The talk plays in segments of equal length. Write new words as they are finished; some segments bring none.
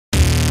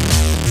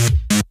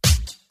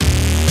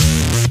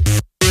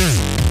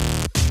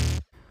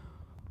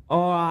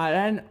Alright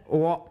then,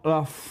 what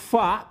the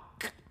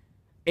fuck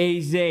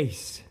is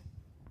this?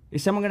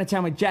 Is someone going to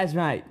tell me, Jazz,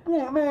 mate?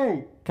 What,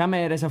 mate? Come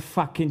here, there's a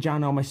fucking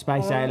ginormous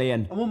space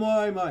alien. I'm on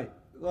my way, mate.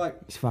 Like,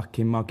 He's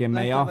fucking mugging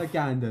me let's off. have a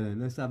gander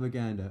then. Let's have a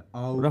gander.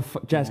 Oh, What the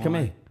fuck? Jazz, come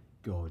my here.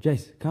 God.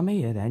 Jazz, come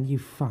here then, you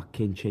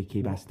fucking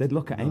cheeky bastard.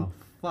 Look at him.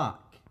 The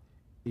fuck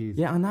is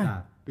Yeah, I know.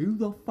 that? Who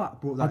the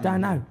fuck brought that I don't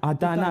in know. here? I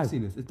don't Has know. Dave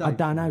seen this? Has I Dave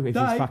don't know seen if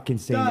this? he's Dave, fucking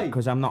seen it Dave.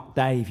 because I'm not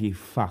Dave, you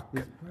fuck.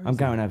 I'm is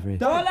going over here.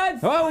 Lads,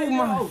 Oh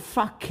my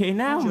fucking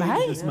hell,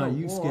 mate. Jesus, mate,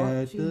 you What?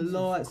 scared the Jesus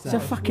lights It's a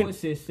out. fucking.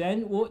 What's this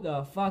then? What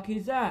the fuck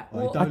is that? I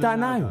What, I don't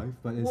know, know. Dave,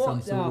 but there's what some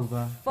the sort of.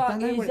 I fuck don't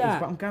know is what it is, that?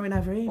 but I'm going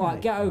over here. Alright,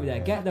 mate. get over there.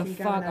 Get the Fucking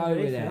fuck going over over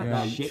here, there. fucking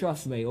Like, shit.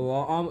 trust me,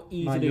 alright? I'm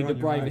easily you're the on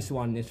your bravest own.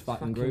 one in this fucking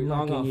Fucking group. I'm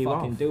mugging you gonna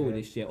fucking off. deal with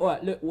this shit.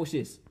 Alright, look, what's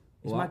this?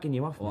 He's Alright. mugging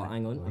you off, Alright, mate.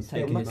 hang on. I'm He's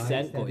taking his steady,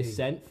 scent. mate, Got his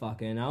steady. scent.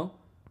 Fucking hell.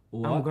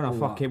 I'm gonna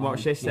fucking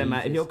watch this then,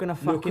 mate. If you're gonna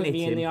Look fucking at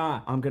me hit in the him,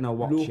 eye. I'm gonna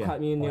watch Look you. at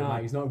me in the Oh, eye.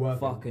 mate, he's not working.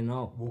 Fucking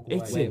hell. Walk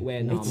It's away. him.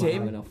 Where now? It's I'm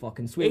him. gonna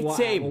fucking swing. It's What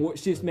him. happened?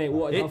 Watch this, mate.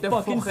 What Hit the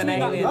fucking fucking swing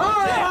at alien. me.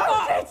 Oh,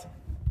 Yeah, shit.